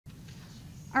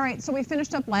All right, so we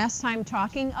finished up last time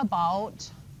talking about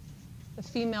the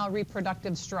female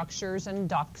reproductive structures and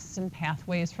ducts and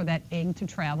pathways for that egg to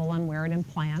travel and where it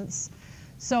implants.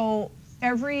 So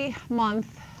every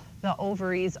month the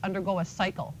ovaries undergo a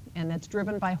cycle, and it's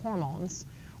driven by hormones,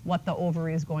 what the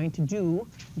ovary is going to do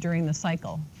during the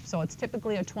cycle. So it's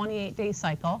typically a 28-day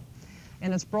cycle,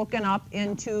 and it's broken up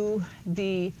into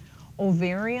the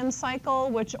ovarian cycle,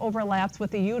 which overlaps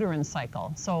with the uterine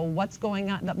cycle. So what's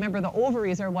going on, remember the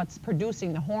ovaries are what's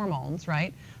producing the hormones,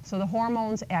 right? So the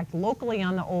hormones act locally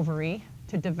on the ovary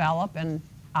to develop and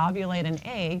ovulate an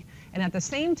egg, and at the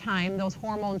same time those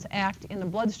hormones act in the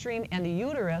bloodstream and the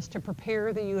uterus to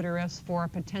prepare the uterus for a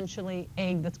potentially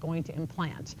egg that's going to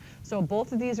implant. So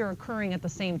both of these are occurring at the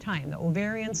same time, the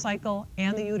ovarian cycle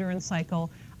and the uterine cycle,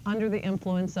 under the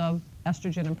influence of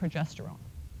estrogen and progesterone.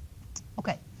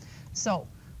 Okay. So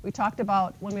we talked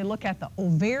about when we look at the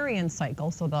ovarian cycle,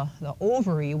 so the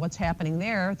ovary, what's happening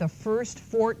there, the first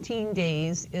 14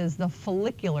 days is the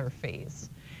follicular phase.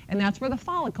 And that's where the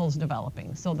follicle's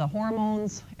developing. So the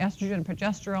hormones, estrogen and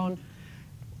progesterone,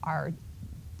 are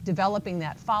developing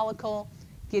that follicle,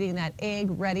 getting that egg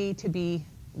ready to be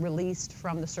released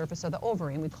from the surface of the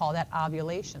ovary, and we call that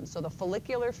ovulation. So the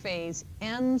follicular phase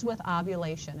ends with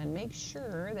ovulation, and make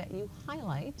sure that you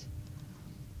highlight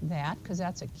that, because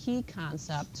that's a key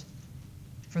concept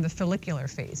for the follicular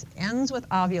phase. Ends with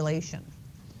ovulation.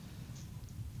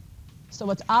 So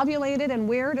it's ovulated, and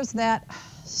where does that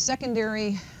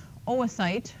secondary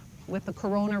oocyte with the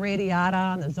corona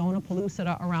radiata and the zona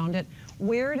pellucida around it,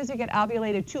 where does it get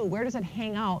ovulated to? Where does it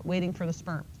hang out waiting for the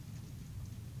sperm?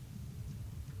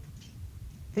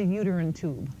 The uterine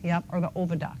tube, yep, or the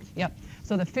oviduct, yep.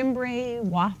 So the fimbriae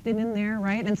wafted in there,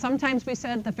 right? And sometimes we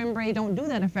said the fimbriae don't do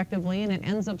that effectively and it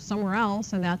ends up somewhere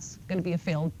else, and that's going to be a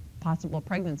failed possible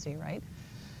pregnancy, right?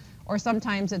 Or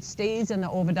sometimes it stays in the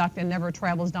oviduct and never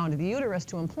travels down to the uterus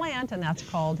to implant, and that's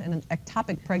called an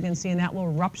ectopic pregnancy, and that will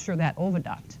rupture that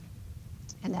oviduct.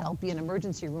 And that'll be an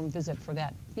emergency room visit for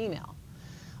that female.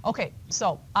 Okay,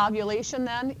 so ovulation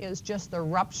then is just the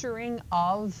rupturing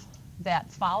of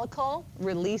that follicle,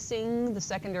 releasing the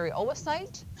secondary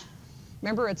oocyte.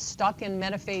 Remember, it's stuck in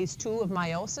metaphase 2 of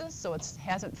meiosis, so it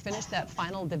hasn't finished that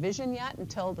final division yet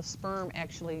until the sperm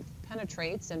actually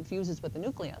penetrates and fuses with the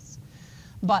nucleus.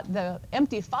 But the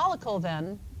empty follicle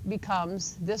then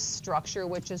becomes this structure,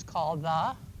 which is called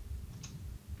the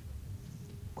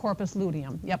corpus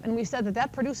luteum. Yep, and we said that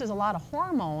that produces a lot of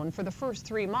hormone for the first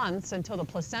 3 months until the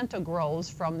placenta grows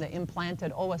from the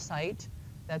implanted oocyte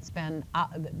that's been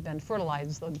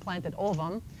fertilized, the implanted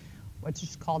ovum, which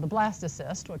is called the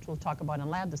blastocyst, which we'll talk about in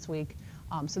lab this week.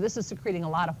 So this is secreting a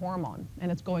lot of hormone,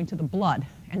 and it's going to the blood.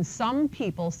 And some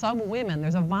people, some women,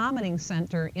 there's a vomiting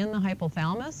center in the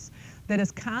hypothalamus that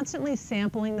is constantly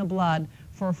sampling the blood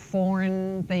for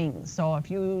foreign things. So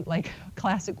if you, like,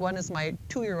 classic one is my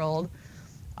 2-year-old,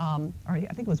 or I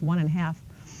think it was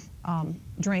 1.5,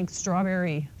 drank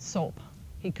strawberry soap.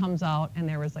 He comes out, and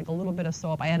there was like a little bit of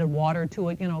soap. I added water to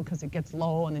it, you know, because it gets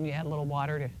low, and then you add a little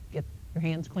water to get your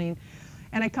hands clean.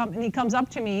 And he comes up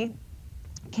to me,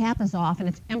 cap is off, and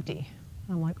it's empty.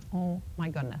 And I'm like, oh my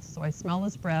goodness. So I smell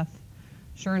his breath.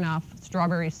 Sure enough,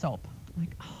 strawberry soap. I'm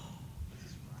like, oh.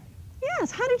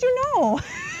 Yes, how did you know?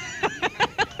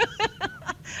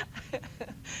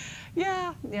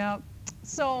 Yeah.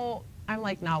 So I'm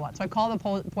like, now what? So I call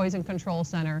the poison control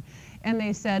center, and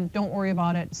they said, don't worry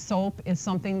about it. Soap is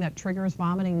something that triggers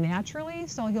vomiting naturally,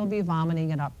 so he'll be vomiting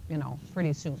it up, you know,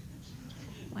 pretty soon.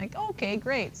 Like, okay,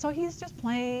 great. So he's just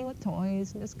playing with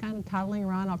toys and just kind of toddling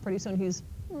around. Pretty soon he's,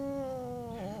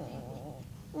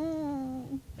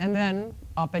 and then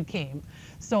up it came.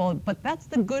 So, but that's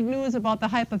the good news about the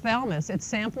hypothalamus. It's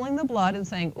sampling the blood and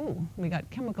saying, ooh, we got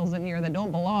chemicals in here that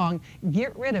don't belong.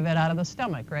 Get rid of it out of the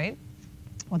stomach, right?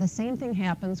 Well, the same thing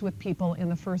happens with people in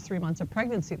the first 3 months of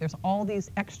pregnancy. There's all these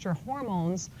extra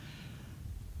hormones,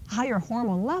 higher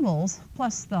hormone levels,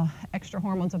 plus the extra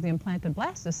hormones of the implanted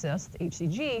blastocyst,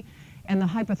 HCG, and the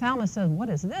hypothalamus says, what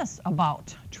is this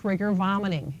about? Trigger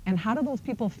vomiting. And how do those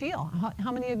people feel?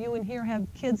 How many of you in here have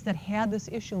kids that had this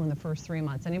issue in the first 3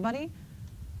 months? Anybody?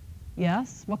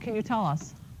 Yes? What can you tell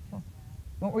us?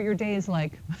 What were your days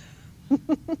like?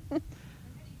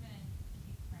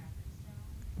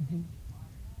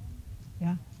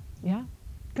 Yeah.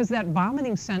 Because that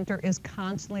vomiting center is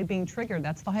constantly being triggered.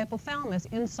 That's the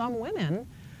hypothalamus in some women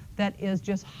that is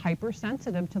just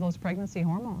hypersensitive to those pregnancy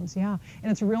hormones, yeah.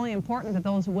 And it's really important that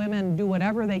those women do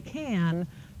whatever they can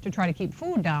to try to keep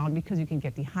food down, because you can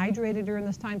get dehydrated during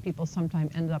this time. People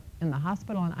sometimes end up in the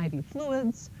hospital on IV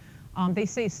fluids. They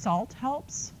say salt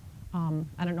helps.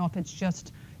 I don't know if it's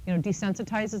just,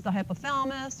 desensitizes the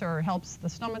hypothalamus or helps the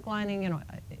stomach lining,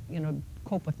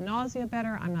 cope with nausea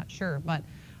better. I'm not sure, but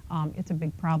it's a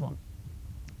big problem.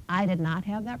 I did not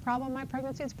have that problem in my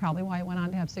pregnancy. It's probably why I went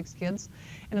on to have 6 kids.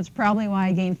 And it's probably why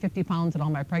I gained 50 pounds in all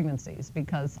my pregnancies,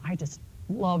 because I just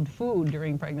loved food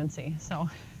during pregnancy. So,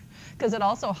 because it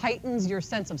also heightens your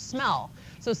sense of smell.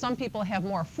 So some people have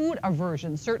more food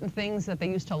aversion. Certain things that they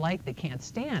used to like, they can't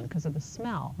stand because of the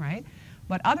smell, right?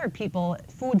 But other people,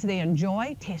 foods they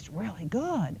enjoy taste really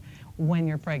good when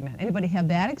you're pregnant. Anybody have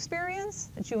that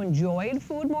experience, that you enjoyed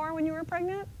food more when you were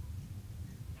pregnant?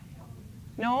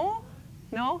 No?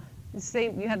 No?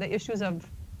 You had the issues of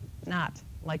not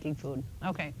liking food.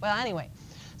 Okay, well anyway,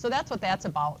 so that's what that's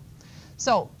about.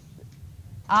 So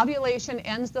ovulation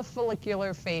ends the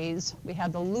follicular phase. We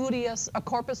have the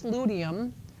corpus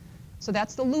luteum. So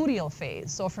that's the luteal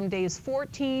phase. So from days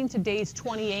 14 to days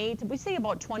 28, we say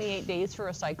about 28 days for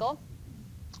a cycle.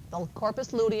 The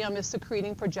corpus luteum is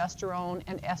secreting progesterone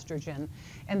and estrogen.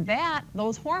 And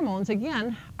those hormones,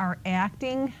 again, are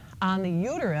acting on the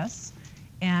uterus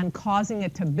and causing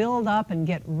it to build up and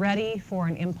get ready for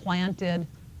an implanted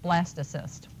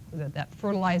blastocyst, that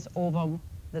fertilized ovum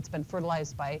that's been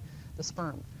fertilized by the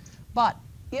sperm. But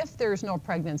if there's no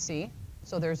pregnancy,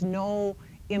 so there's no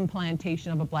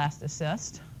implantation of a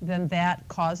blastocyst, then that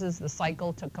causes the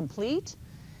cycle to complete,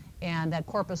 and that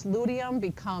corpus luteum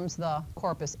becomes the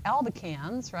corpus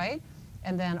albicans, right?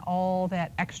 And then all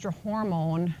that extra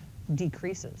hormone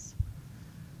decreases.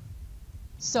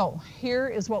 So here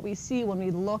is what we see when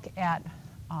we look at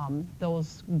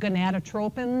those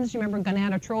gonadotropins. You remember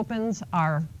gonadotropins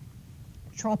are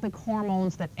tropic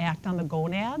hormones that act on the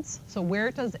gonads. So where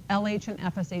does LH and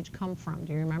FSH come from?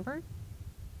 Do you remember?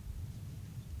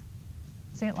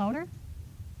 Say it louder.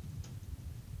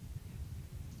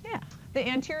 Yeah, the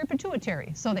anterior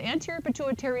pituitary. So the anterior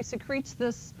pituitary secretes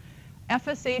this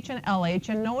FSH and LH,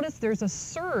 and notice there's a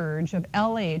surge of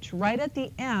LH right at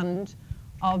the end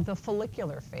of the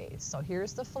follicular phase. So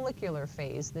here's the follicular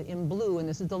phase in blue, and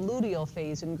this is the luteal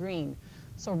phase in green.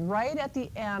 So right at the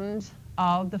end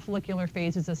of the follicular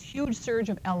phase is this huge surge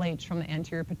of LH from the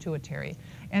anterior pituitary,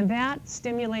 and that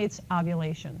stimulates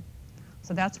ovulation.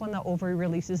 So that's when the ovary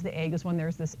releases the egg, is when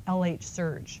there's this LH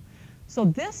surge. So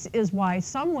this is why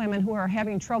some women who are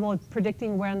having trouble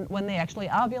predicting when they actually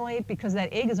ovulate, because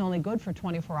that egg is only good for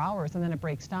 24 hours and then it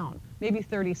breaks down. Maybe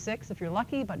 36 if you're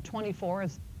lucky, but 24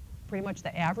 is pretty much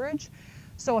the average.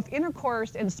 So if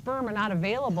intercourse and sperm are not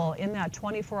available in that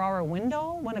 24-hour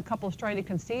window when a couple is trying to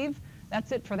conceive,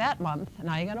 that's it for that month. And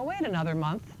now you're going to wait another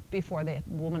month before the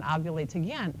woman ovulates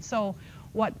again. So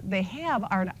what they have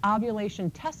are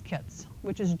ovulation test kits,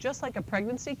 which is just like a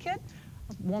pregnancy kit.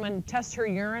 A woman tests her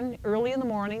urine early in the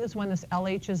morning is when this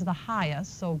LH is the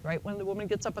highest. So right when the woman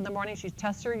gets up in the morning, she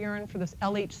tests her urine for this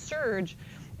LH surge,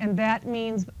 and that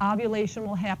means ovulation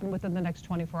will happen within the next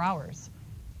 24 hours.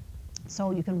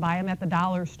 So you can buy them at the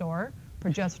dollar store,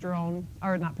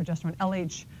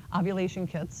 LH ovulation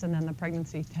kits, and then the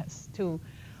pregnancy tests too.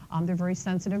 They're very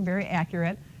sensitive, very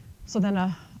accurate. So then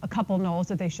a couple knows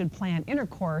that they should plan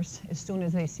intercourse as soon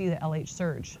as they see the LH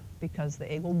surge, because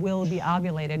the egg will be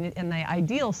ovulated. And the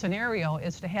ideal scenario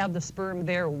is to have the sperm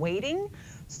there waiting,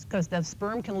 because the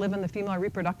sperm can live in the female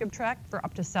reproductive tract for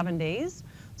up to 7 days.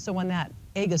 So when that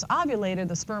egg is ovulated,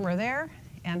 the sperm are there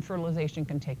and fertilization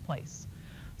can take place.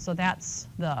 So that's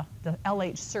the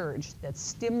LH surge that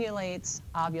stimulates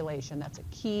ovulation. That's a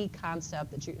key concept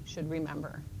that you should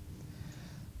remember.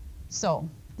 So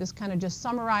this kind of just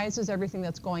summarizes everything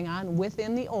that's going on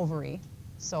within the ovary.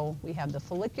 So we have the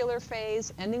follicular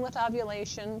phase ending with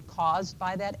ovulation caused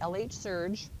by that LH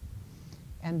surge,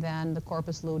 and then the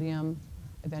corpus luteum,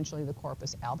 eventually the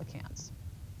corpus albicans.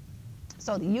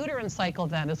 So the uterine cycle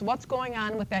then is what's going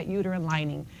on with that uterine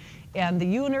lining. And the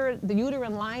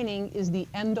uterine lining is the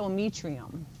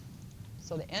endometrium.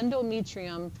 So the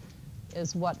endometrium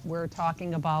is what we're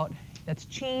talking about that's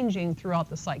changing throughout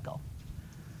the cycle.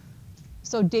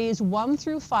 So days 1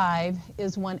 through 5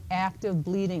 is when active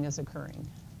bleeding is occurring.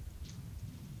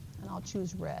 And I'll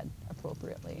choose red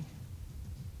appropriately.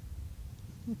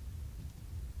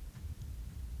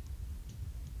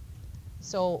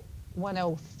 So when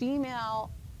a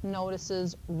female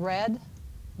notices red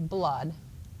blood,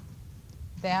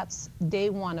 that's day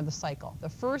 1 of the cycle, the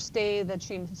first day that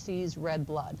she sees red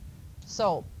blood.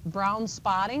 So brown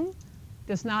spotting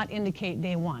does not indicate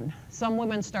day 1. Some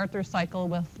women start their cycle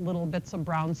with little bits of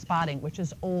brown spotting, which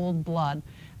is old blood.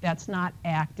 That's not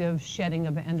active shedding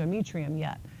of the endometrium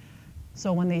yet.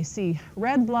 So when they see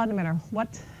red blood, no matter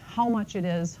how much it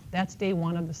is, that's day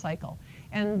 1 of the cycle.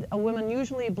 And a woman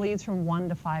usually bleeds from 1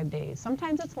 to 5 days.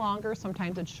 Sometimes it's longer,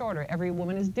 sometimes it's shorter. Every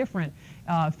woman is different.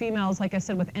 Females, like I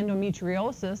said, with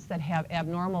endometriosis that have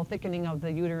abnormal thickening of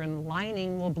the uterine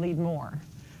lining will bleed more.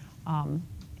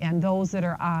 And those that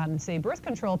are on, say, birth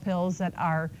control pills that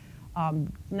are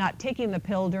not taking the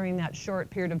pill during that short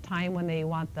period of time when they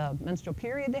want the menstrual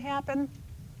period to happen,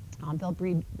 they'll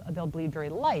bleed very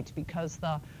light because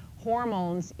the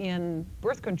hormones in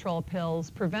birth control pills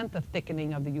prevent the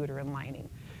thickening of the uterine lining.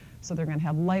 So they're going to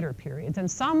have lighter periods. And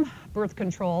some birth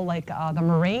control, like the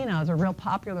Mirena is a real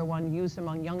popular one used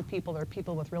among young people or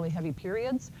people with really heavy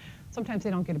periods. Sometimes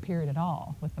they don't get a period at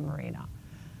all with the Mirena.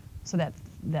 So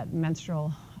that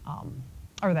menstrual,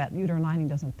 or that uterine lining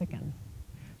doesn't thicken.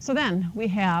 So then we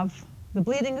have the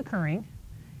bleeding occurring,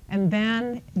 and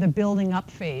then the building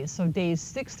up phase. So days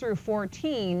 6 through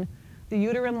 14, the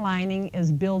uterine lining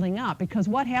is building up. Because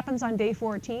what happens on day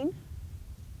 14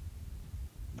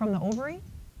 from the ovary?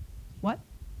 What?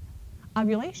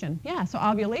 Ovulation. Yeah, so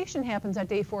ovulation happens at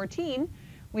day 14.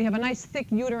 We have a nice thick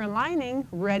uterine lining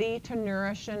ready to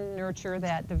nourish and nurture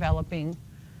that developing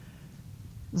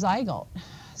zygote.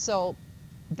 So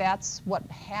that's what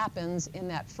happens in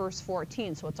that first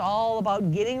 14. So it's all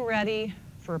about getting ready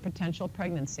for a potential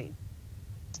pregnancy.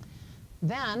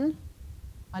 Then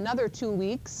another 2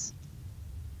 weeks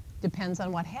depends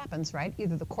on what happens, right?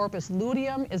 Either the corpus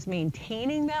luteum is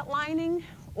maintaining that lining,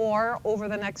 or over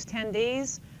the next 10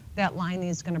 days, that lining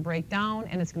is going to break down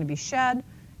and it's going to be shed,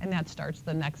 and that starts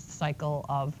the next cycle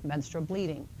of menstrual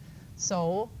bleeding.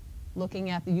 So looking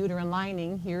at the uterine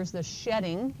lining, here's the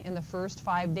shedding in the first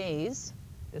 5 days.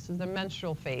 This is the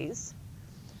menstrual phase.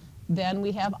 Then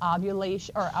we have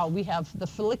ovulation, or we have the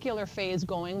follicular phase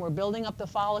going. We're building up the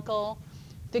follicle,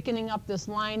 thickening up this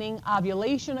lining.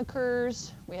 Ovulation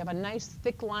occurs. We have a nice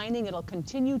thick lining. It'll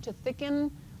continue to thicken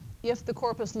if the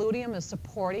corpus luteum is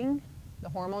supporting, the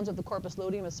hormones of the corpus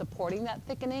luteum is supporting that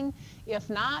thickening. If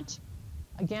not,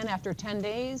 again, after 10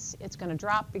 days, it's going to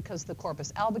drop because the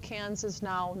corpus albicans is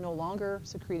now no longer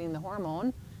secreting the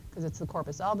hormone, because it's the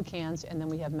corpus albicans, and then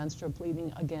we have menstrual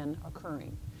bleeding again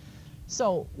occurring.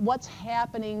 So what's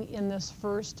happening in this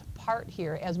first part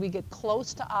here? As we get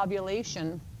close to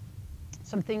ovulation,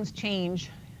 some things change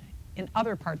in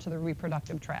other parts of the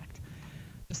reproductive tract.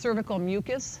 The cervical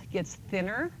mucus gets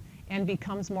thinner and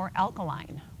becomes more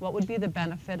alkaline. What would be the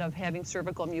benefit of having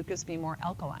cervical mucus be more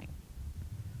alkaline?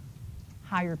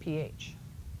 Higher pH.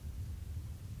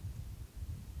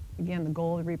 Again, the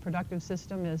goal of the reproductive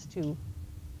system is to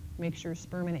make sure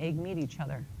sperm and egg meet each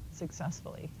other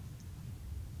successfully.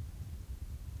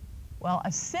 Well,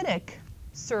 acidic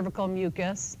cervical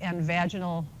mucus and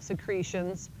vaginal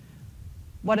secretions,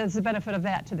 what is the benefit of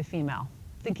that to the female?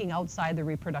 Thinking outside the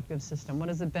reproductive system, what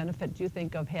is the benefit, do you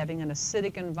think, of having an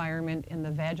acidic environment in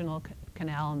the vaginal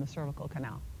canal and the cervical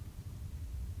canal?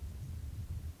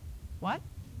 What?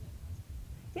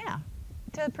 Yeah,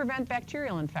 to prevent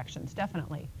bacterial infections,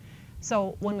 definitely.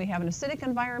 So when we have an acidic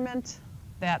environment,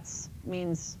 that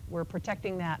means we're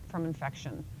protecting that from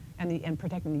infection and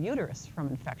protecting the uterus from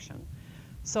infection.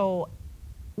 So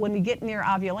when we get near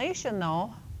ovulation,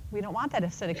 though, we don't want that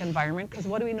acidic environment, because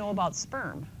what do we know about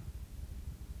sperm?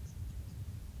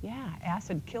 Yeah,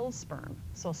 acid kills sperm.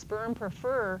 So sperm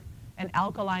prefer an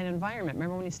alkaline environment.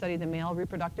 Remember when you studied the male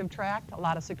reproductive tract, a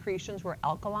lot of secretions were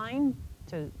alkaline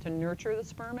to nurture the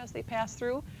sperm as they pass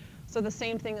through. So the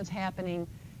same thing is happening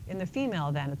in the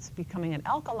female then. It's becoming an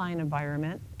alkaline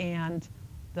environment, and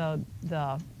the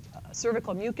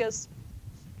cervical mucus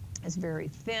is very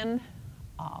thin,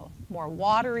 more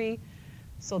watery,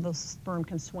 so the sperm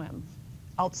can swim.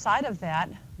 Outside of that,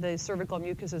 the cervical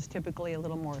mucus is typically a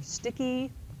little more sticky,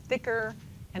 thicker,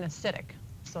 and acidic.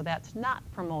 So that's not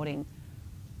promoting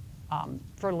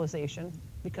fertilization,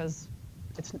 because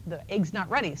the egg's not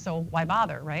ready, so why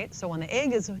bother, right? So when the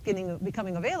egg is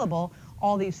becoming available,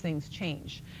 all these things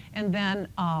change. And then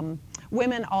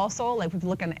women also, like if we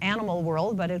look in the animal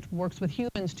world, but it works with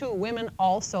humans too, women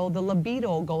also, the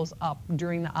libido goes up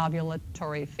during the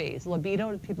ovulatory phase. Libido,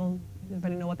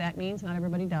 everybody know what that means? Not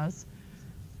everybody does.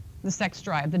 The sex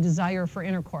drive, the desire for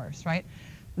intercourse, right?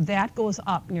 That goes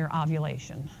up near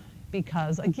ovulation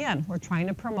because, again, we're trying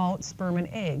to promote sperm and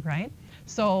egg, right?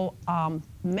 So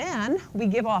men, we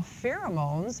give off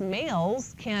pheromones.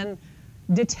 Males can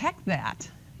detect that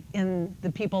in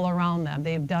the people around them.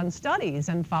 They've done studies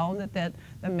and found that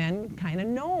the men kind of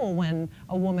know when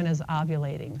a woman is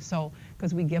ovulating. So,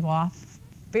 because we give off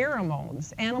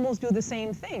pheromones. Animals do the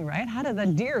same thing, right? How did the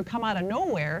deer come out of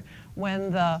nowhere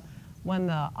when the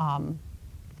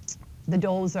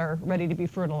does are ready to be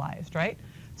fertilized, right?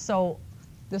 So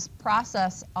this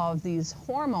process of these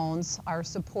hormones are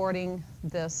supporting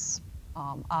this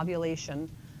ovulation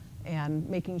and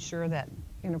making sure that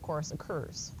intercourse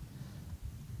occurs.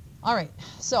 All right,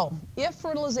 so if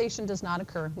fertilization does not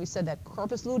occur, we said that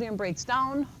corpus luteum breaks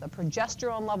down, the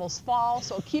progesterone levels fall,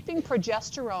 so keeping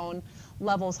progesterone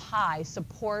levels high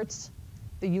supports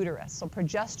the uterus. So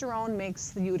progesterone makes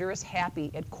the uterus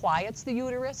happy. It quiets the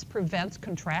uterus, prevents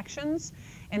contractions,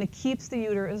 and it keeps the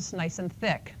uterus nice and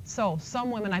thick. So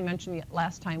some women, I mentioned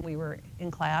last time we were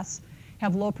in class,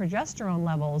 have low progesterone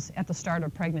levels at the start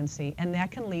of pregnancy, and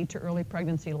that can lead to early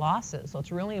pregnancy losses. So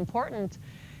it's really important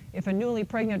if a newly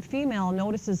pregnant female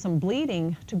notices some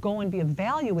bleeding to go and be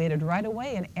evaluated right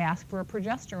away and ask for a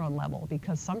progesterone level,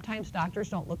 because sometimes doctors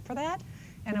don't look for that,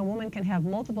 and a woman can have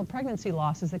multiple pregnancy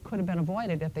losses that could have been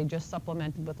avoided if they just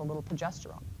supplemented with a little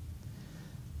progesterone.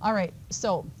 All right,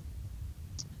 so,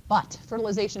 but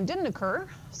fertilization didn't occur,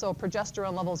 so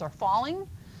progesterone levels are falling.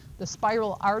 The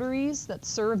spiral arteries that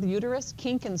serve the uterus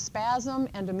kink and spasm,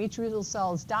 endometrial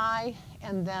cells die,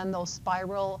 and then those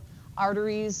spiral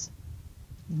arteries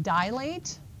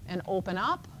dilate and open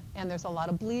up, and there's a lot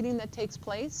of bleeding that takes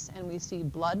place, and we see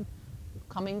blood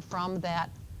coming from that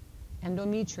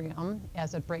endometrium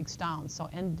as it breaks down. So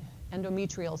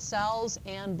endometrial cells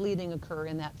and bleeding occur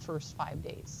in that first 5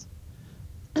 days.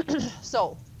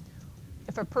 So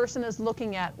if a person is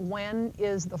looking at when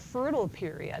is the fertile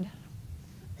period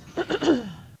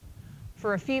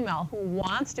for a female who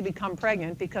wants to become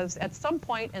pregnant, because at some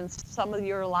point in some of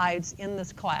your lives in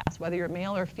this class, whether you're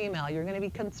male or female, you're going to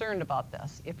be concerned about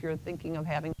this if you're thinking of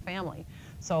having a family.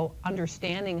 So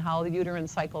understanding how the uterine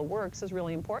cycle works is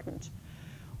really important.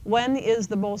 When is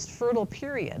the most fertile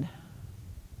period?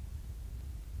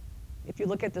 If you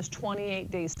look at this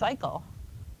 28-day cycle,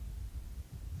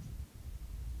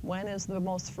 when is the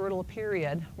most fertile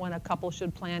period when a couple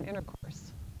should plan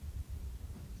intercourse?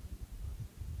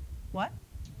 What?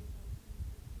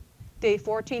 Day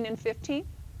 14 and 15?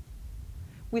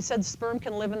 We said sperm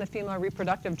can live in the female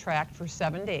reproductive tract for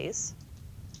 7 days.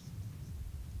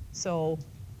 So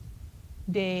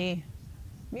day,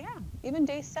 yeah, even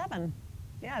day 7.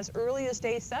 Yeah, as early as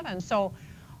day 7. So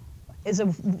is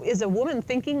a woman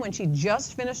thinking when she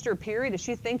just finished her period, is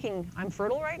she thinking, I'm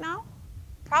fertile right now?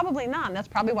 Probably not. And that's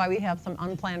probably why we have some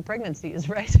unplanned pregnancies,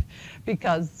 right?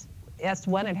 Because that's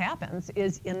when it happens,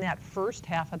 is in that first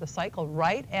half of the cycle,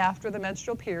 right after the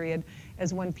menstrual period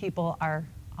is when people are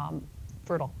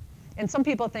fertile. And some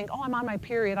people think, oh, I'm on my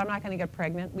period, I'm not going to get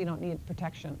pregnant, we don't need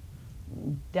protection.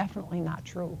 Definitely not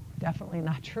true. Definitely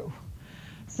not true.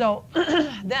 So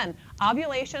then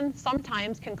ovulation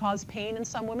sometimes can cause pain in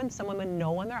some women. Some women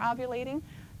know when they're ovulating.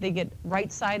 They get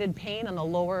right-sided pain on the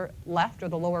lower left or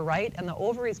the lower right, and the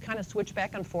ovaries kind of switch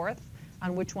back and forth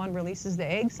on which one releases the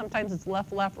egg. Sometimes it's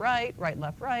left, left, right, right,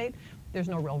 left, right. There's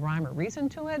no real rhyme or reason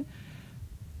to it,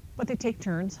 but they take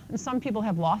turns. And some people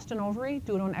have lost an ovary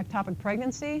due to an ectopic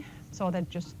pregnancy, so that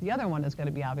just the other one is going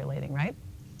to be ovulating, right?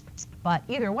 But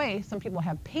either way, some people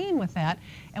have pain with that.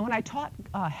 And when I taught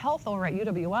health over at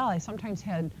UWL, I sometimes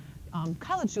had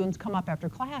college students come up after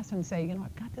class and say, you know,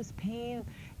 I've got this pain, it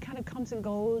kind of comes and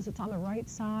goes, it's on the right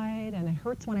side, and it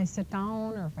hurts when I sit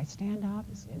down or if I stand up,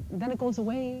 and then it goes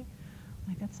away.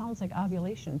 Like, that sounds like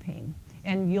ovulation pain.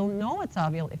 And you'll know it's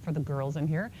ovulation, for the girls in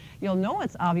here, you'll know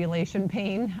it's ovulation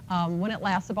pain when it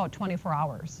lasts about 24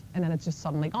 hours, and then it's just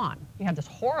suddenly gone. You have this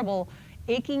horrible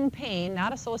aching pain,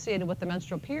 not associated with the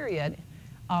menstrual period,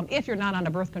 if you're not on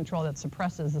a birth control that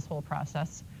suppresses this whole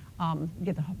process. You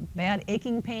get the bad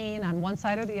aching pain on one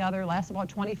side or the other, lasts about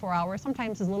 24 hours,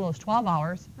 sometimes as little as 12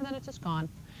 hours, and then it's just gone.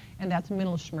 And that's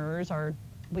Mittelschmerz, or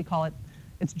we call it,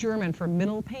 it's German for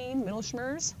middle pain,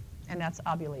 Mittelschmerz, and that's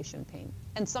ovulation pain.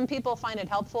 And some people find it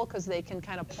helpful because they can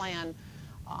kind of plan,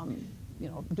 you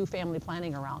know, do family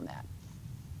planning around that.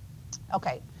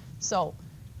 Okay, so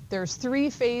there's 3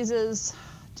 phases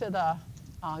to the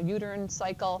uterine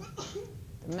cycle: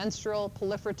 the menstrual,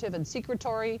 proliferative, and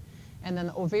secretory. And then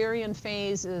the ovarian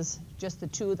phase is just the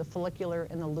 2, the follicular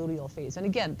and the luteal phase. And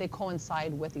again, they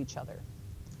coincide with each other.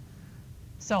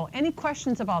 So any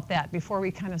questions about that before we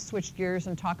kind of switch gears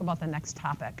and talk about the next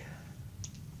topic?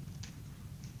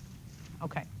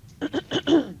 Okay.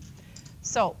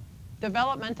 So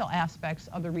developmental aspects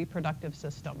of the reproductive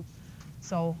system.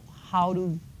 So how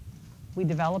do we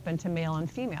develop into male and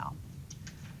female?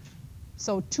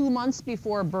 So 2 months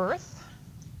before birth,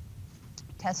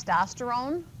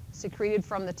 testosterone secreted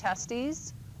from the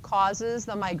testes causes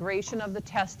the migration of the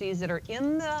testes that are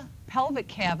in the pelvic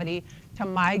cavity to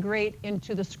migrate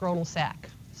into the scrotal sac.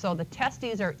 So the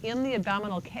testes are in the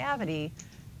abdominal cavity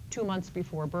 2 months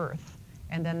before birth,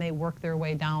 and then they work their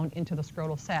way down into the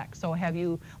scrotal sac. So have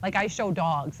you, like I show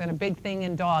dogs, and a big thing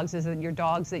in dogs is that your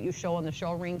dogs that you show in the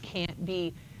show ring can't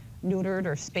be neutered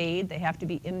or spayed. They have to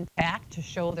be intact to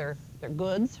show their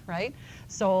goods, right?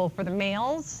 So for the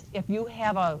males, if you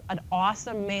have an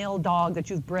awesome male dog that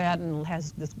you've bred and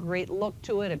has this great look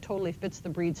to it, it totally fits the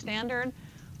breed standard,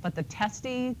 but the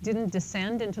testy didn't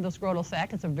descend into the scrotal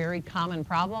sac, it's a very common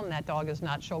problem. That dog is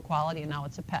not show quality and now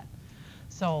it's a pet.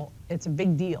 So it's a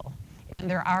big deal. And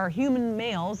there are human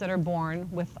males that are born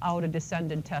without a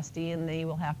descended testy, and they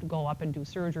will have to go up and do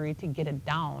surgery to get it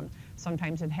down.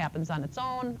 Sometimes it happens on its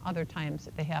own, other times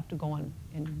they have to go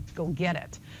and go get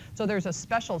it. So there's a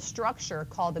special structure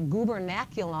called the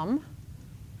gubernaculum,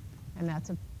 and that's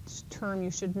a term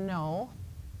you should know,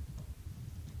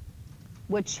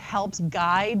 which helps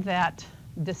guide that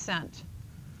descent.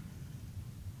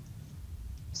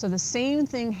 So the same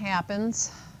thing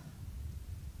happens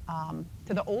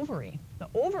to the ovary. The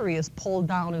ovary is pulled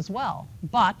down as well,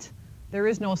 but there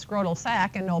is no scrotal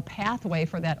sac and no pathway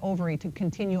for that ovary to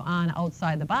continue on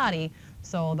outside the body,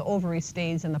 so the ovary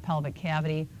stays in the pelvic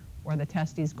cavity where the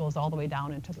testes goes all the way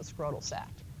down into the scrotal sac.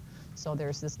 So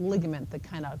there's this ligament that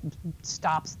kind of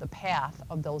stops the path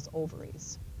of those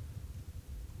ovaries.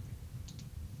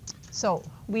 So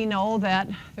we know that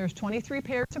there's 23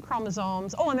 pairs of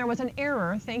chromosomes. Oh, and there was an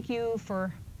error. Thank you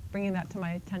for bringing that to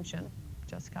my attention,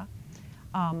 Jessica.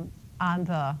 On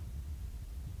the,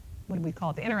 what do we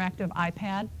call it, the interactive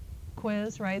iPad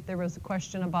quiz, right? There was a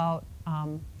question about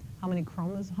how many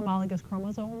homologous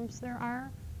chromosomes there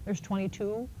are. There's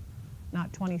 22,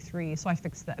 not 23, so I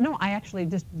fixed that. No, I actually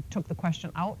just took the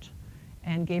question out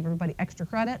and gave everybody extra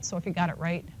credit, so if you got it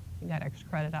right, you got extra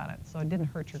credit on it, so it didn't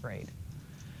hurt your grade.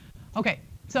 Okay,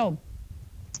 so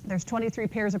there's 23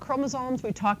 pairs of chromosomes.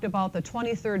 We talked about the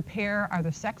 23rd pair are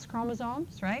the sex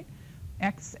chromosomes, right?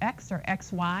 XX or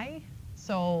XY.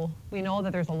 So we know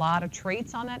that there's a lot of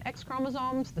traits on that X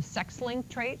chromosomes, the sex-linked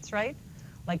traits, right?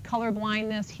 Like color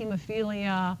blindness,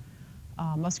 hemophilia,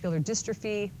 muscular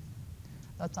dystrophy.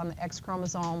 That's on the X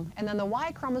chromosome. And then the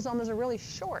Y chromosome is a really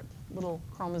short little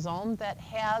chromosome that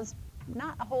has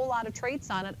not a whole lot of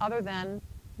traits on it other than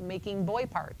making boy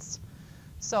parts.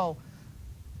 So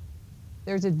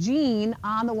there's a gene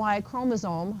on the Y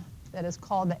chromosome that is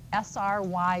called the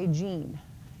SRY gene.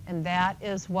 And that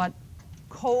is what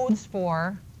codes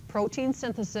for protein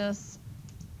synthesis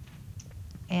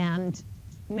and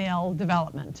male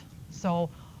development. So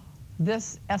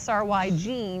this SRY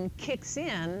gene kicks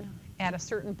in at a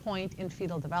certain point in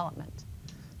fetal development.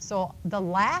 So the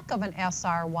lack of an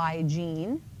SRY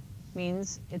gene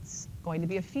means it's going to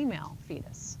be a female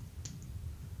fetus.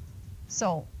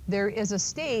 So there is a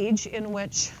stage in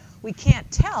which we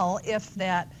can't tell if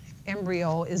that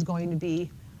embryo is going to be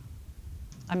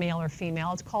a male or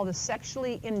female. It's called a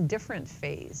sexually indifferent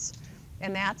phase.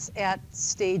 And that's at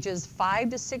stages 5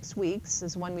 to 6 weeks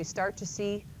is when we start to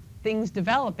see things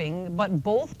developing, but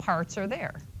both parts are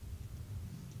there.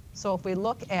 So if we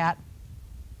look at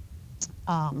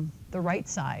the right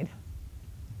side,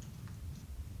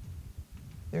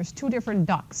 there's two different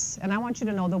ducts. And I want you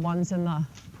to know the ones in the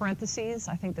parentheses.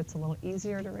 I think that's a little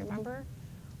easier to remember.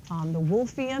 The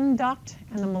Wolffian duct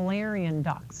and the Müllerian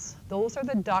ducts. Those are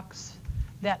the ducts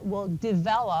that will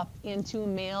develop into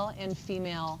male and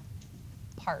female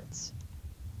parts,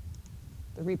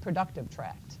 the reproductive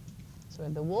tract. So we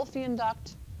have the Wolffian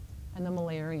duct and the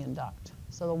Müllerian duct.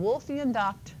 So the Wolffian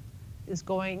duct is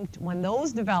going to, when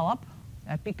those develop,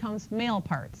 that becomes male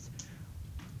parts.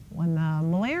 When the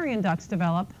Müllerian ducts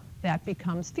develop, that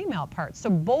becomes female parts. So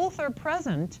both are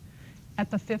present at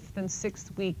the 5th and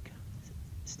 6th week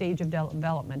stage of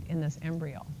development in this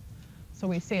embryo. So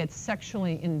we say it's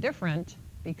sexually indifferent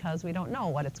because we don't know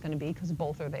what it's going to be because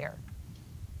both are there.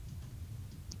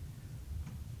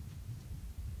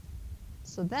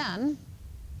 So then,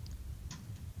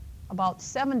 about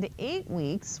 7 to 8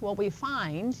 weeks, what we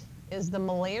find is the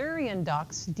Müllerian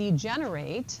ducts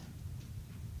degenerate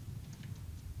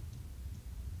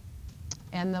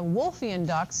and the Wolffian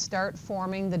ducts start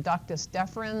forming the ductus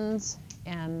deferens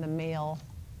and the male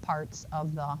parts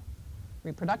of the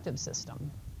reproductive system.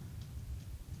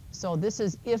 So this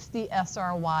is if the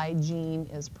SRY gene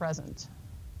is present.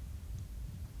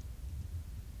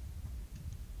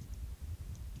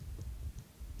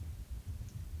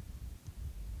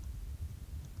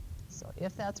 So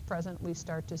if that's present, we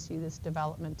start to see this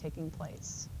development taking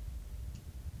place.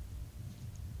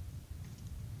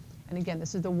 And again,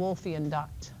 this is the Wolffian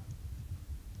duct,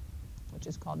 which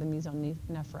is called the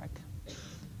mesonephric.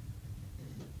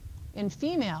 In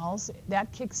females,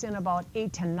 that kicks in about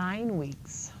 8 to 9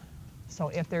 weeks. So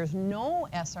if there's no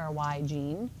SRY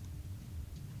gene,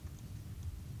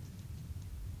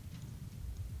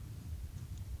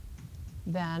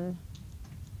 then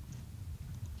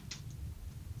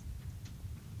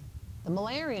the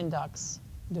Müllerian ducts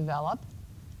develop,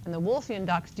 and the Wolffian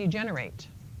ducts degenerate.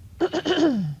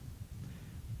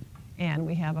 And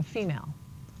we have a female.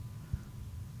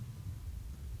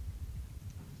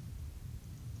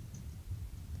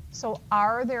 So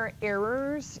are there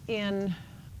errors in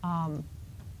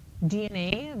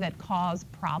DNA that cause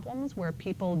problems where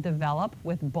people develop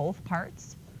with both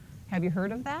parts? Have you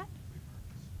heard of that?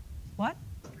 What?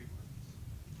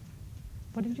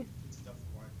 What did you? It's stuff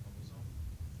the Y chromosome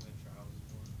when a child is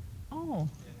born. Oh.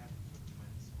 It happens with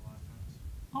twins a lot of times.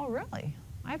 Oh, really?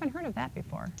 I haven't heard of that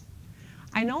before.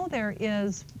 I know there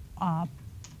is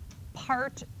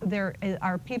there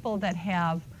are people that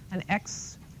have an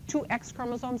X, 2 X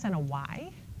chromosomes and a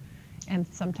Y, and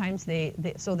sometimes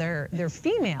so they're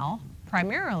female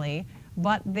primarily,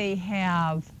 but they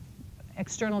have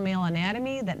external male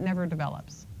anatomy that never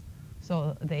develops.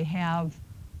 So they have,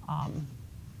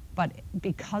 but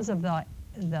because of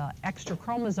the extra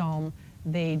chromosome,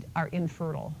 they are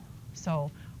infertile.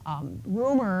 So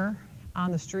rumor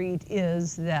on the street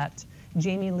is that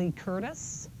Jamie Lee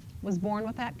Curtis was born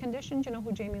with that condition. Do you know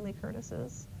who Jamie Lee Curtis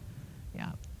is?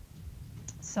 Yeah.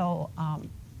 So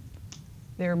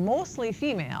they're mostly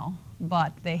female,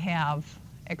 but they have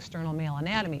external male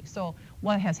anatomy. So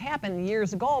what has happened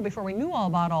years ago, before we knew all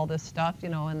about all this stuff, you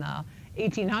know, in the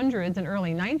 1800s and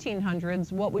early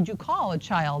 1900s, what would you call a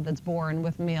child that's born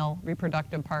with male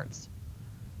reproductive parts?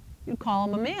 You'd call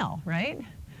them a male, right?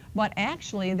 But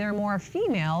actually, they're more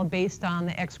female based on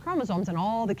the X chromosomes and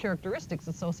all the characteristics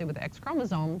associated with the X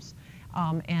chromosomes,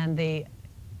 and they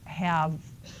have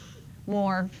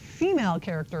more female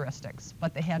characteristics,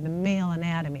 but they have the male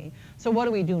anatomy. So what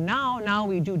do we do now? Now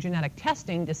we do genetic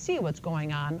testing to see what's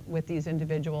going on with these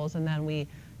individuals, and then we,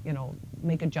 you know,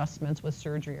 make adjustments with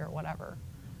surgery or whatever,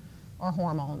 or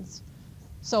hormones.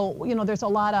 So, you know, there's a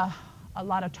lot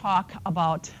of talk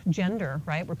about gender,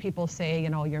 right? Where people say, you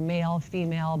know, you're male,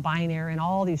 female, binary, and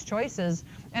all these choices,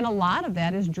 and a lot of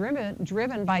that is driven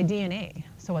by DNA.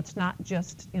 So it's not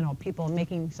just, you know, people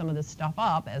making some of this stuff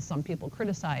up, as some people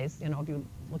criticize. You know, if you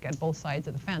look at both sides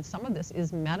of the fence, some of this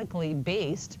is medically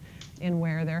based in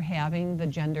where they're having the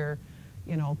gender,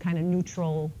 you know, kind of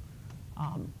neutral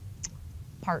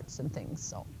parts and things.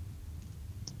 So,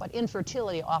 but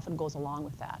infertility often goes along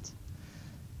with that.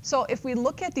 So if we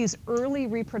look at these early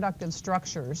reproductive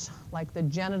structures, like the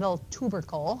genital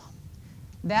tubercle,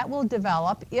 that will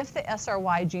develop, if the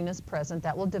SRY gene is present,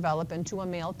 that will develop into a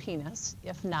male penis.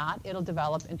 If not, it'll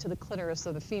develop into the clitoris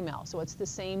of the female. So it's the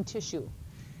same tissue.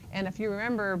 And if you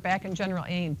remember back in general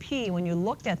A and P, when you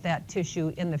looked at that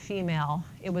tissue in the female,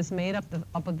 it was made up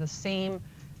of the same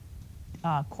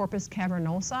corpus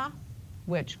cavernosa,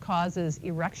 which causes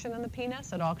erection in the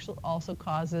penis. It also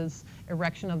causes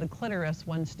erection of the clitoris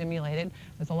when stimulated.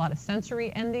 There's a lot of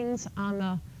sensory endings on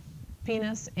the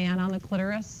penis and on the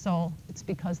clitoris, so it's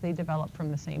because they develop from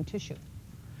the same tissue.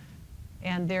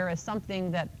 And there is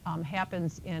something that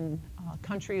happens in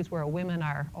countries where women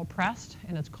are oppressed,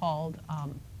 and it's called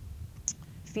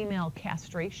female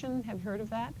castration. Have you heard of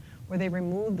that? Where they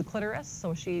remove the clitoris,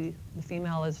 so the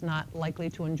female is not likely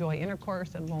to enjoy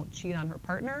intercourse and won't cheat on her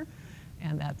partner.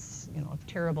 And that's, you know, a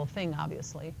terrible thing,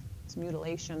 obviously. It's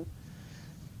mutilation.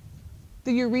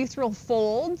 The urethral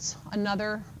folds,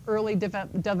 another early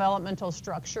developmental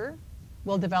structure,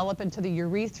 will develop into the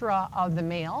urethra of the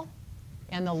male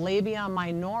and the labia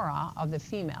minora of the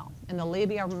female. And the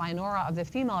labia minora of the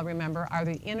female, remember, are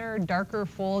the inner darker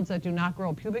folds that do not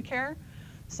grow pubic hair.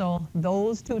 So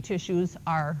those two tissues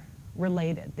are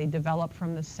related. They develop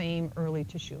from the same early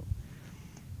tissue.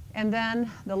 And then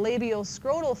the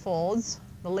labioscrotal folds,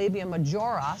 the labia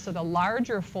majora, so the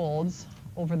larger folds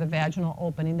over the vaginal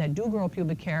opening that do grow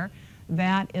pubic hair,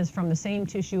 that is from the same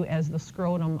tissue as the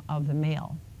scrotum of the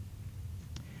male.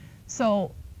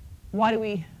 So why do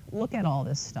we look at all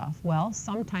this stuff? Well,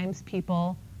 sometimes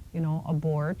people, you know,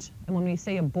 abort. And when we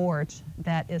say abort,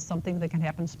 that is something that can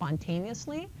happen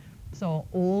spontaneously. So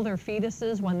older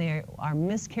fetuses, when they are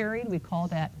miscarried, we call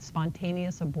that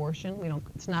spontaneous abortion.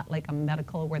 It's not like a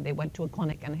medical where they went to a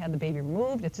clinic and had the baby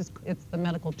removed. It's the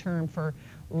medical term for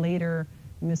later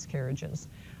miscarriages.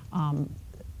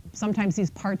 Sometimes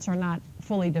these parts are not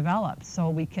fully developed, so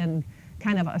we can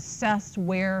kind of assess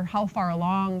how far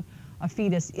along a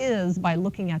fetus is by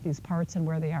looking at these parts and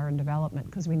where they are in development,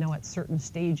 because we know at certain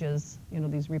stages, you know,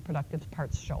 these reproductive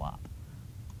parts show up.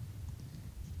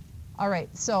 All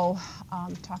right, so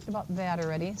talked about that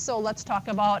already. So let's talk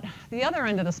about the other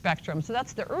end of the spectrum. So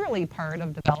that's the early part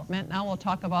of development. Now we'll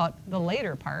talk about the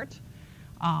later part.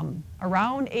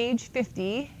 Around age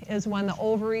 50 is when the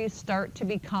ovaries start to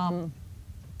become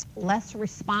less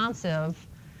responsive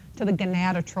to the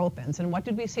gonadotropins. And what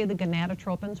did we say the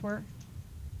gonadotropins were?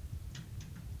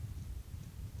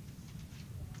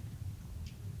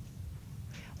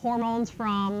 hormones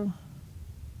from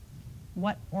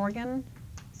what organ?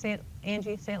 Say it,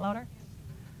 Angie, say it louder.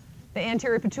 The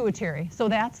anterior pituitary. So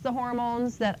that's the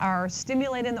hormones that are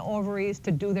stimulating the ovaries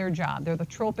to do their job. They're the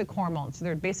tropic hormones.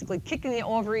 They're basically kicking the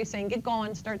ovary, saying, get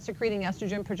going, start secreting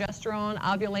estrogen, progesterone,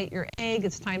 ovulate your egg,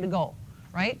 it's time to go,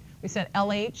 right? We said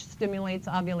LH stimulates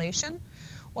ovulation.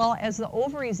 Well, as the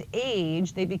ovaries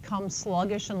age, they become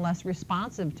sluggish and less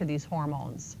responsive to these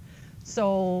hormones.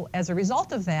 So as a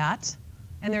result of that,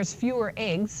 and there's fewer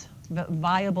eggs,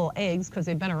 viable eggs, because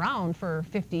they've been around for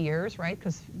 50 years, right?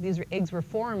 Because these eggs were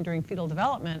formed during fetal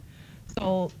development.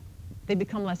 So they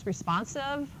become less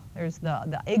responsive. There's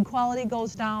the egg quality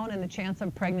goes down, and the chance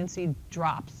of pregnancy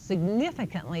drops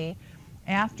significantly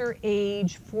after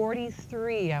age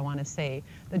 43, I want to say.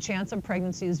 The chance of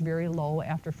pregnancy is very low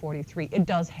after 43. It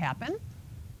does happen,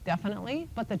 definitely,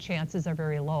 but the chances are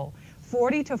very low.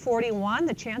 40 to 41,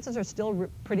 the chances are still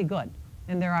pretty good.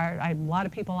 And there are a lot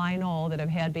of people I know that have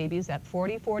had babies at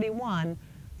 40, 41,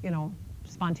 you know,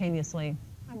 spontaneously.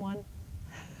 I'm one.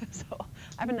 So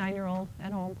I have a 9-year-old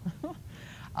at home.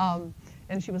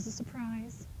 And she was a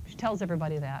surprise. She tells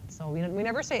everybody that. So we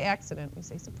never say accident, we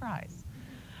say surprise.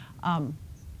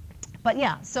 But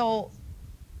yeah, so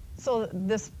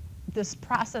this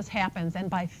process happens, and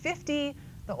by 50,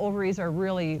 the ovaries are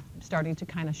really starting to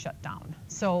kind of shut down.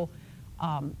 So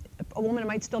a woman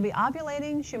might still be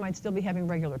ovulating, she might still be having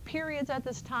regular periods at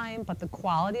this time, but the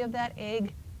quality of that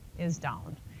egg is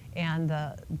down. And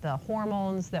the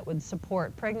hormones that would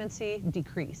support pregnancy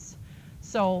decrease.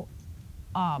 So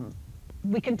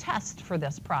we can test for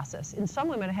this process. In some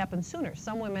women, it happens sooner.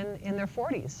 Some women in their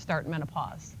 40s start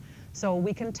menopause. So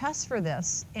we can test for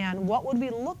this. And what would we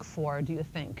look for, do you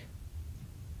think?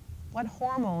 What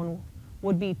hormone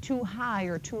would be too high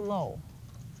or too low?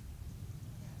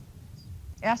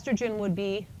 Estrogen would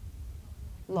be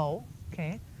low,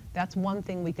 okay? That's one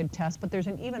thing we could test, but there's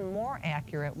an even more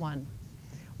accurate one.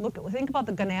 Think about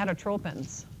the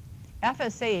gonadotropins.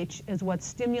 FSH is what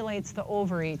stimulates the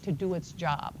ovary to do its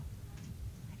job.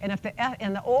 And if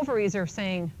the ovaries are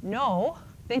saying no,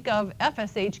 think of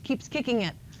FSH keeps kicking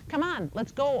it. Come on,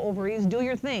 let's go, ovaries, do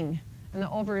your thing. And the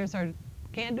ovaries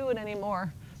can't do it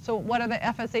anymore. So what are the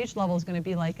FSH levels going to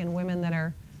be like in women that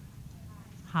are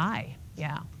high?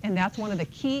 Yeah, and that's one of the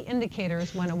key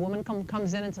indicators when a woman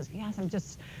comes in and says, yes, I'm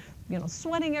just, you know,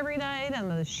 sweating every night, and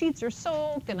the sheets are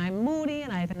soaked, and I'm moody,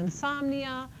 and I have an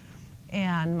insomnia,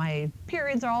 and my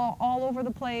periods are all over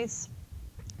the place.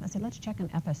 I said, let's check an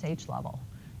FSH level.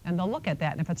 And they'll look at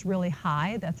that, and if it's really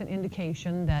high, that's an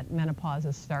indication that menopause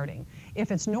is starting.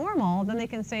 If it's normal, then they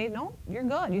can say, no, you're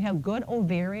good. You have good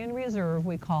ovarian reserve,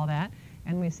 we call that.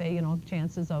 And we say, you know,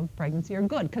 chances of pregnancy are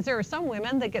good. Because there are some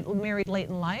women that get married late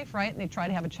in life, right? And they try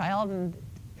to have a child, and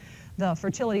the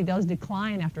fertility does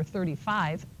decline after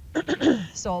 35.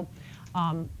 So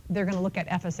they're going to look at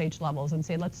FSH levels and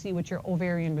say, let's see what your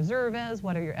ovarian reserve is.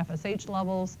 What are your FSH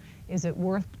levels? Is it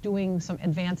worth doing some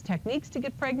advanced techniques to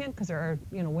get pregnant? Because there are,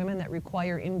 you know, women that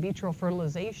require in vitro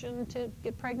fertilization to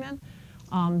get pregnant.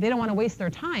 They don't want to waste their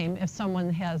time if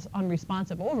someone has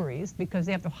unresponsive ovaries, because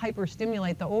they have to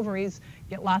hyperstimulate the ovaries,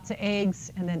 get lots of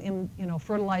eggs, and then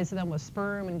fertilize them with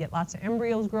sperm and get lots of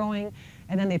embryos growing,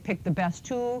 and then they pick the best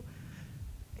 2.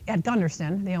 At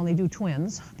Gunderson, they only do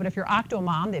twins, but if you're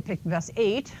Octomom, they pick the best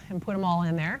 8 and put them all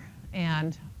in there,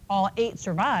 and all 8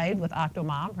 survived with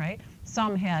Octomom, right?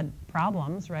 Some had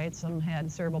problems, right? Some had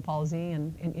cerebral palsy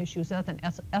and issues. That's an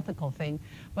ethical thing.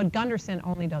 But Gunderson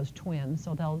only does twins,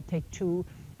 so they'll take 2.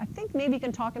 I think maybe you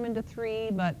can talk them into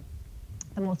 3, but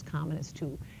the most common is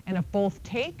 2. And if both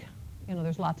take, you know,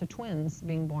 there's lots of twins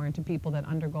being born to people that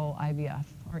undergo IVF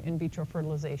or in vitro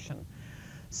fertilization.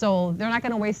 So they're not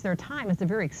going to waste their time. It's a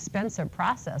very expensive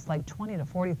process, like $20,000 to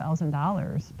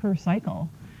 $40,000 per cycle.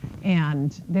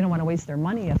 And they don't want to waste their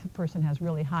money if a person has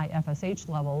really high FSH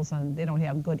levels and they don't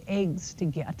have good eggs to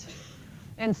get.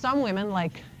 And some women,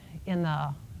 like in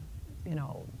the, you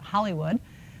know, Hollywood,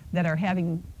 that are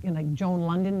having, you know, like Joan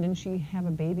London, didn't she have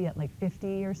a baby at like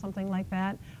 50 or something like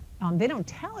that? They don't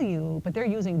tell you, but they're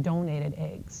using donated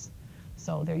eggs.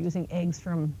 So they're using eggs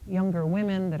from younger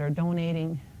women that are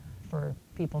donating for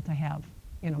people to have,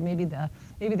 you know, maybe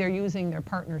they're using their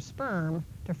partner's sperm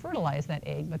to fertilize that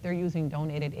egg, but they're using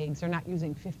donated eggs. They're not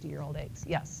using 50-year-old eggs.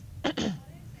 Yes? What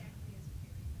exactly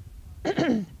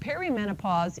is perimenopause?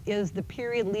 Perimenopause is the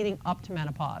period leading up to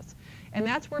menopause. And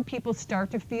that's where people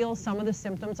start to feel some of the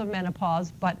symptoms of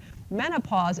menopause, but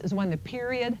menopause is when the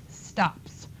period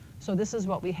stops. So this is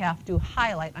what we have to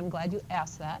highlight. I'm glad you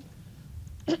asked that.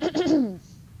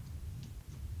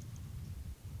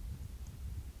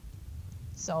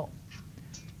 So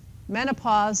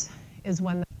menopause is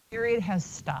when the period has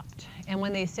stopped. And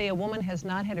when they say a woman has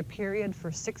not had a period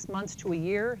for 6 months to a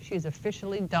year, she's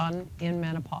officially done in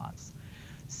menopause.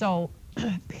 So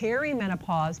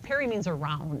perimenopause, peri means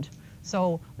around.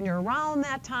 So when you're around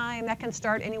that time, that can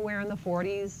start anywhere in the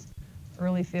 40s,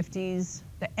 early 50s.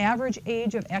 The average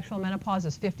age of actual menopause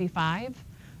is 55.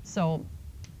 So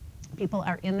people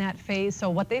are in that phase. So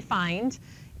what they find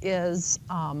is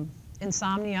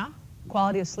insomnia,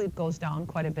 quality of sleep goes down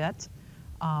quite a bit.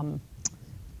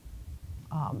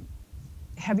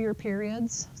 Heavier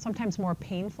periods, sometimes more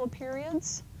painful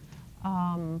periods,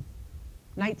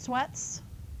 night sweats,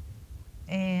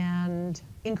 and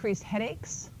increased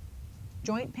headaches,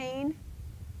 joint pain,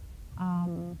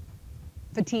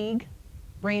 fatigue,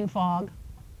 brain fog.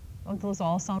 Don't those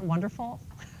all sound wonderful?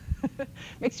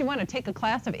 Makes you want to take a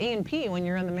class of A&P when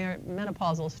you're in the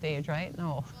menopausal stage, right?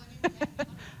 No.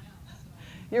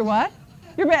 You're what?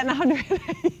 You're batting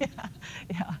 100.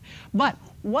 yeah. But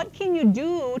what can you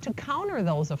do to counter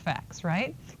those effects,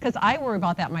 right? Because I worry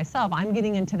about that myself. I'm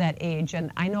getting into that age, and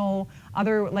I know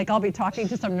I'll be talking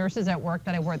to some nurses at work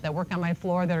that work on my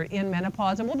floor that are in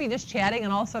menopause, and we'll be just chatting,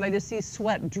 and all of a sudden I just see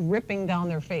sweat dripping down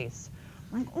their face.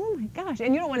 I'm like, oh my gosh.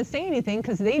 And you don't want to say anything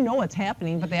because they know what's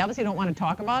happening, but they obviously don't want to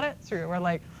talk about it. So we're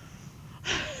like,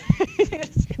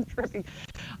 it's dripping.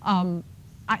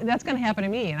 That's going to happen to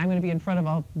me, and I'm going to be in front of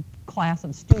a class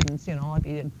of students, I'll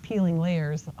be peeling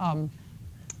layers.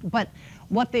 But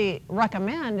what they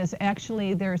recommend is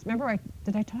actually remember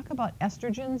did I talk about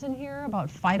estrogens in here, about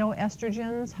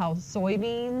phytoestrogens, how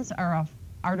soybeans are an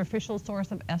artificial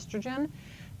source of estrogen,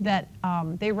 that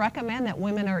they recommend that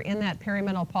women are in that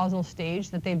perimenopausal stage,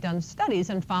 that they've done studies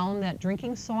and found that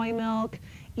drinking soy milk,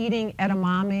 eating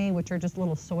edamame, which are just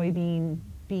little soybean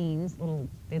beans,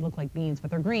 they look like beans, but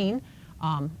they're green.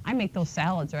 I make those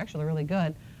salads, they're actually really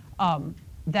good.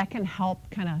 That can help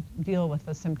kind of deal with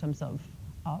the symptoms of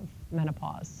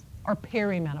menopause or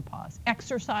perimenopause.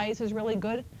 Exercise is really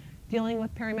good dealing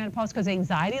with perimenopause because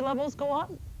anxiety levels go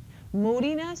up,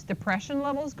 moodiness, depression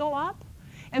levels go up.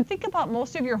 And think about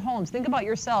most of your homes. Think about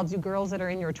yourselves, you girls that are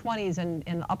in your 20s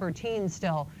and upper teens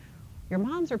still. Your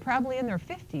moms are probably in their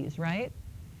 50s, right?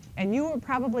 And you were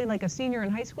probably like a senior in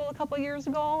high school a couple years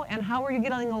ago, and how are you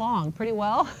getting along? Pretty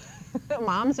well?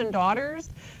 Moms and daughters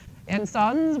and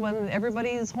sons, when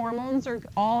everybody's hormones are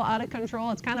all out of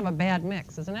control, it's kind of a bad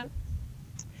mix, isn't it?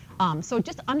 So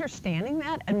just understanding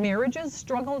that, and marriages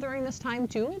struggle during this time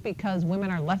too, because women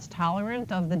are less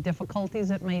tolerant of the difficulties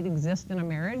that might exist in a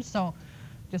marriage. So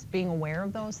just being aware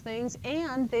of those things.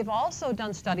 And they've also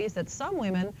done studies that some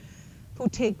women who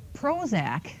take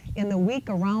Prozac in the week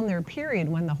around their period,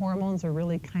 when the hormones are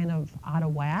really kind of out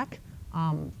of whack,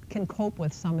 can cope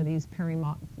with some of these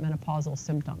perimenopausal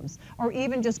symptoms. Or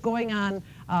even just going on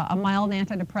a mild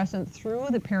antidepressant through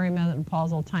the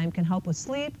perimenopausal time can help with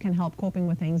sleep, can help coping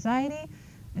with anxiety.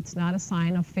 It's not a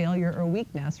sign of failure or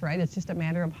weakness, right? It's just a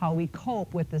matter of how we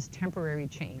cope with this temporary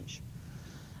change.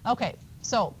 Okay,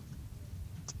 so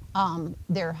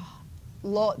they're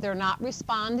not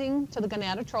responding to the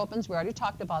gonadotropins. We already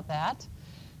talked about that.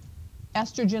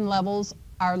 Estrogen levels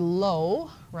are low,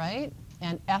 right?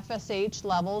 And FSH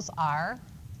levels are,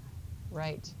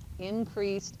 right,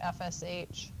 increased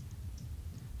FSH.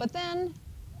 But then,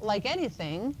 like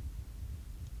anything,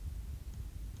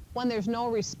 when there's no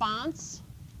response,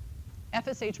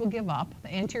 FSH will give up,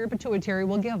 the anterior pituitary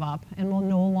will give up, and will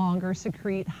no longer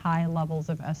secrete high levels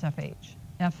of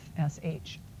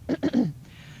FSH.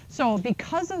 So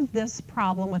because of this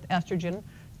problem with estrogen,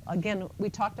 again,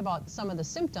 we talked about some of the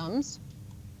symptoms.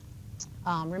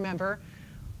 Remember,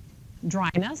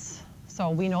 dryness. So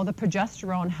we know the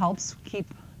progesterone helps keep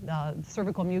the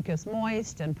cervical mucus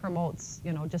moist and promotes,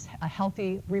 just a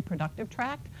healthy reproductive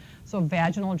tract. So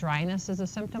vaginal dryness is a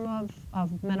symptom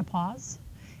of menopause.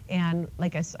 And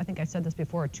like I think I said this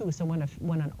before too, so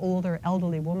when an older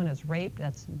elderly woman is raped,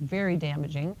 that's very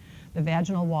damaging. The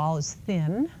vaginal wall is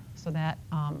thin, so that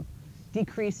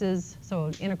decreases,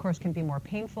 so intercourse can be more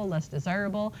painful, less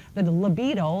desirable. The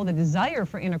libido, the desire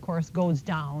for intercourse, goes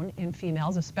down in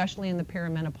females, especially in the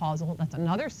perimenopausal. That's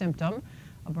another symptom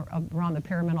around the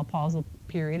perimenopausal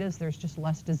period, is there's just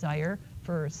less desire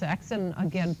for sex. And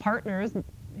again, partners,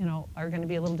 are going to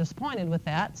be a little disappointed with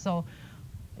that. So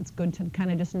it's good to kind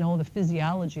of just know the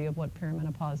physiology of what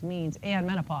perimenopause means and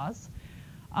menopause.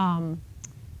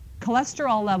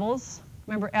 Cholesterol levels.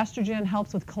 Remember, estrogen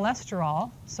helps with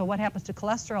cholesterol. So what happens to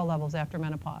cholesterol levels after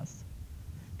menopause?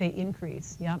 They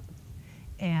increase, yep.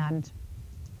 And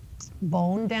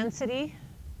bone density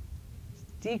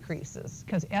decreases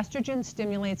because estrogen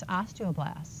stimulates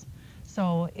osteoblasts.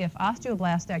 So if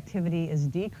osteoblast activity is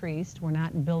decreased, we're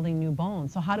not building new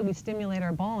bones. So how do we stimulate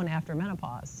our bone after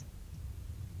menopause?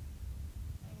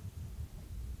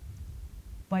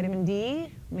 Vitamin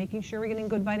D, making sure we're getting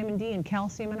good vitamin D and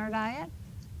calcium in our diet,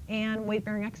 and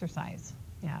weight-bearing exercise.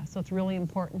 Yeah, so it's really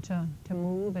important to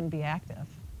move and be active.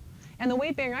 And the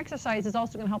weight-bearing exercise is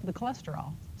also going to help with the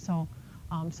cholesterol. So,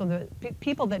 so the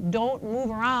people that don't move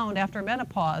around after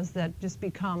menopause, that just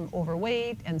become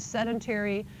overweight and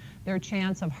sedentary, their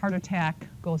chance of heart attack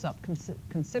goes up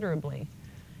considerably.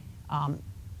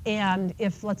 And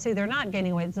if, let's say, they're not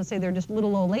gaining weight, let's say they're just a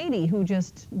little old lady who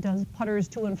just does putters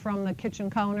to and from the kitchen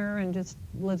counter and just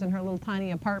lives in her little tiny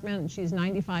apartment, and she's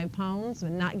 95 pounds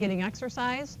and not getting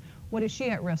exercise, what is she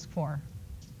at risk for?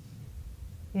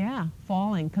 Yeah,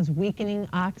 falling, because weakening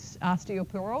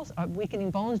osteoporosis, weakening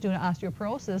bones due to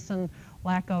osteoporosis and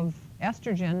lack of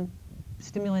estrogen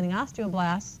stimulating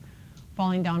osteoblasts,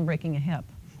 falling down, breaking a hip.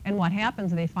 And what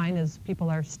happens, they find, is people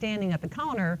are standing at the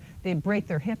counter, they break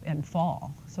their hip and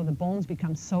fall. So the bones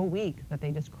become so weak that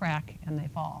they just crack and they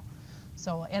fall.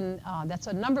 So, and that's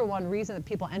a #1 reason that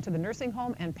people enter the nursing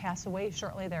home and pass away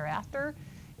shortly thereafter,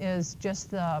 is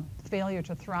just the failure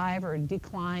to thrive or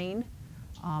decline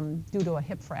due to a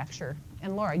hip fracture.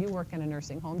 And Laura, you work in a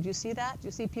nursing home. Do you see that? Do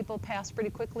you see people pass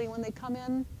pretty quickly when they come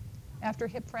in after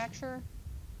hip fracture?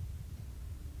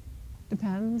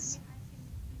 Depends.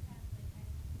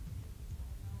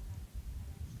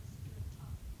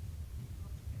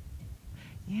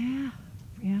 Yeah,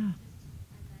 yeah.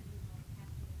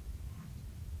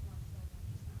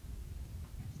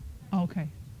 Okay.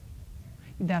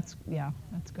 That's, yeah,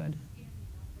 that's good.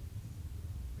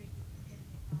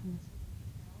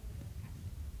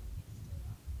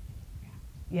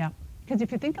 Yeah, because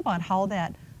if you think about how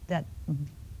that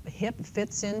hip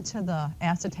fits into the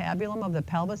acetabulum of the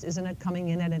pelvis, isn't it coming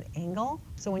in at an angle?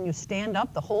 So when you stand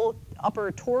up, the whole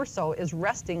upper torso is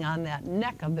resting on that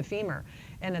neck of the femur.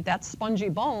 And at that spongy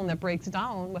bone that breaks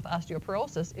down with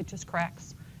osteoporosis, it just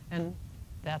cracks. And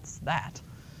that's that.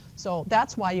 So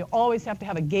that's why you always have to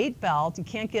have a gait belt. You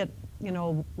can't get, you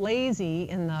know, lazy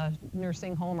in the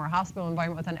nursing home or hospital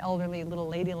environment with an elderly little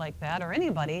lady like that, or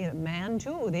anybody, a man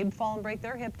too. They'd fall and break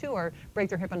their hip too, or break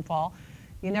their hip and fall.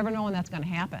 You never know when that's going to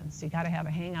happen, so you got to have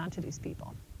a hang on to these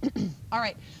people. All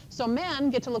right, so men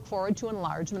get to look forward to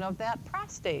enlargement of that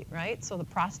prostate, right? So the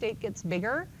prostate gets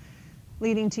bigger,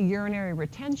 leading to urinary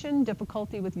retention,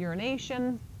 difficulty with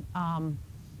urination,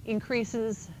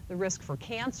 increases the risk for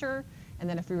cancer, and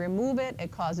then if we remove it,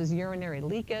 it causes urinary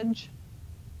leakage.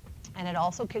 And it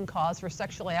also can cause, for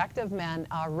sexually active men,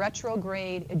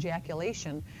 retrograde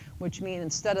ejaculation, which means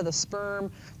instead of the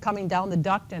sperm coming down the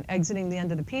duct and exiting the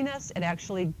end of the penis, it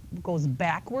actually goes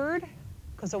backward,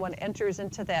 because when it enters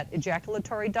into that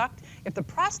ejaculatory duct, if the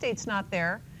prostate's not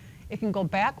there, it can go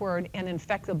backward and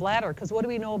infect the bladder. Because what do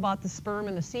we know about the sperm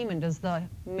and the semen? Does the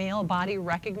male body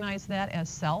recognize that as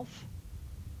self?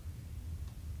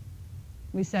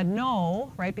 We said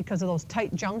no, right, because of those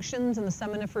tight junctions in the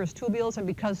seminiferous tubules, and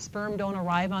because sperm don't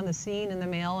arrive on the scene in the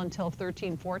male until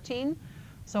 13, 14.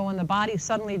 So when the body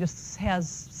suddenly just has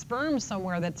sperm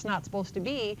somewhere that's not supposed to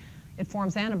be, it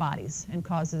forms antibodies and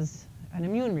causes an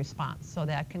immune response. So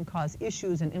that can cause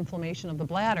issues and inflammation of the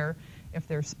bladder if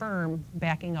there's sperm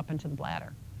backing up into the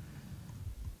bladder.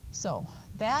 So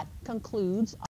that concludes